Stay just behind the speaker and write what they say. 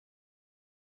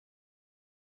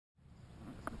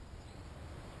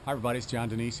Hi everybody, it's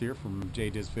JayDiz here from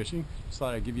JayDiz Fishing. Just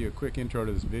thought I'd give you a quick intro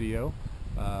to this video.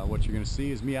 What you're going to see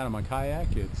is me out on my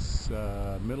kayak. It's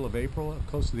middle of April,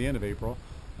 close to the end of April.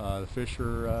 The fish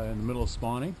are in the middle of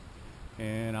spawning,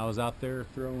 and I was out there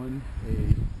throwing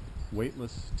a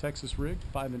weightless Texas rig,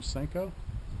 5-inch Senko.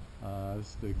 This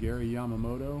is the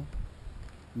Yamamoto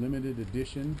limited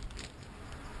edition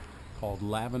called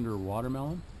Lavender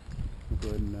Watermelon. I'll go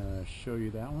ahead and show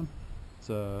you that one. It's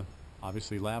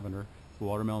obviously lavender.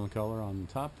 Watermelon color on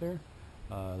the top there.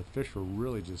 The fish were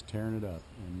really just tearing it up,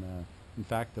 and in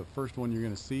fact the first one you're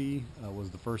going to see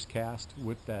was the first cast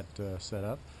with that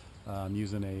setup. I'm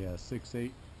using a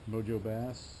 6/8 MOJO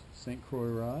Bass St. Croix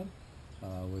rod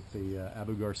with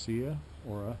the Garcia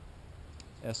Orra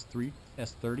S30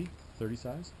 30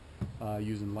 size,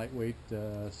 using lightweight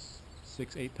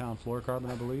 6-8 pound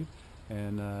fluorocarbon, I believe,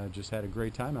 and just had a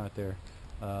great time out there.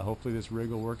 Hopefully this rig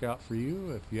will work out for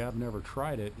you. If you have never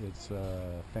tried it, it's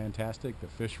fantastic. The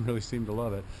fish really seem to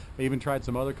love it. I even tried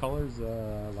some other colors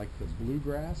like the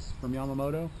bluegrass from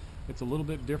Yamamoto. It's a little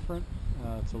bit different.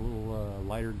 It's a little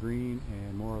lighter green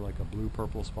and more like a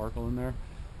blue-purple sparkle in there,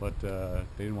 but they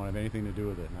didn't want to have anything to do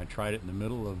with it. And I tried it in the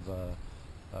middle of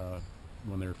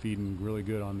when they were feeding really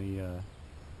good on the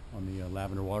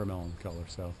lavender watermelon color.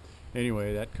 So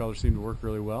anyway, that color seemed to work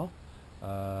really well.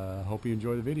 Hope you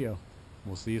enjoy the video.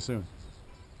 We'll see you soon.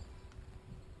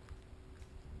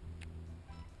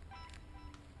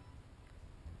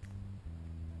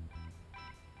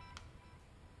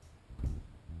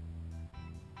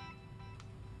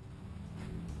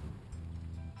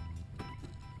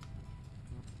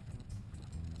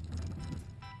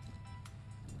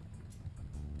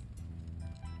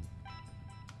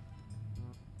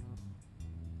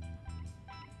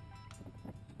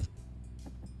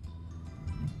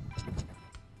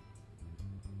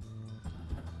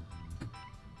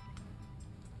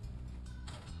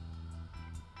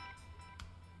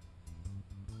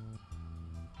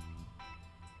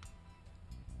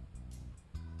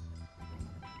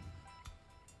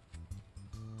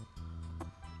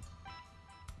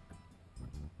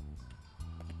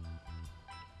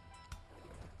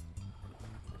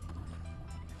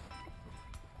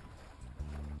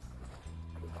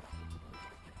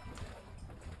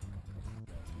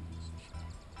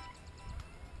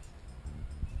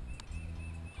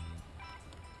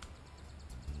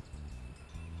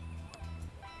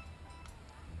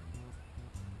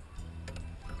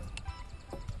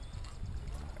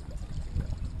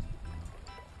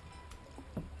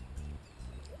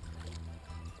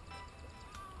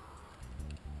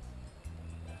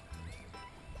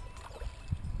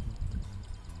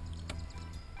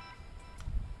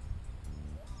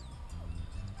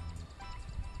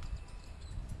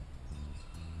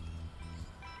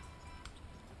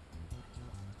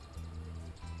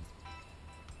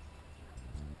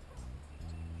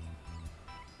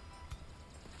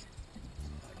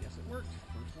 Worked.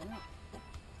 First one out.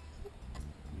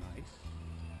 Nice.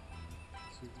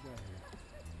 Let's see what we got here.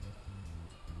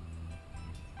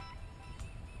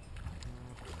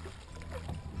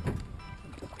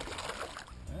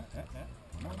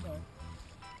 Come on back.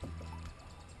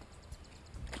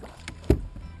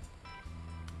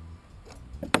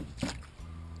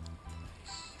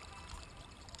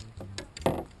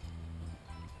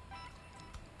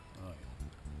 Oh yeah.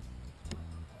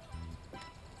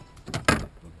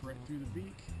 Right through the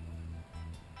beak.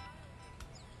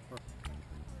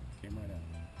 Came right out.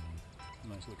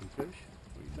 Nice looking fish.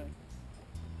 What do you think?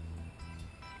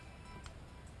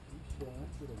 Good shot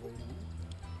with a weight on it.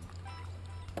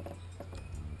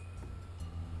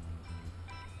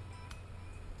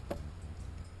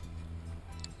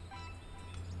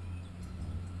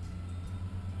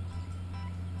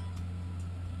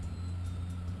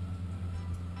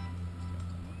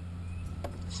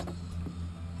 Got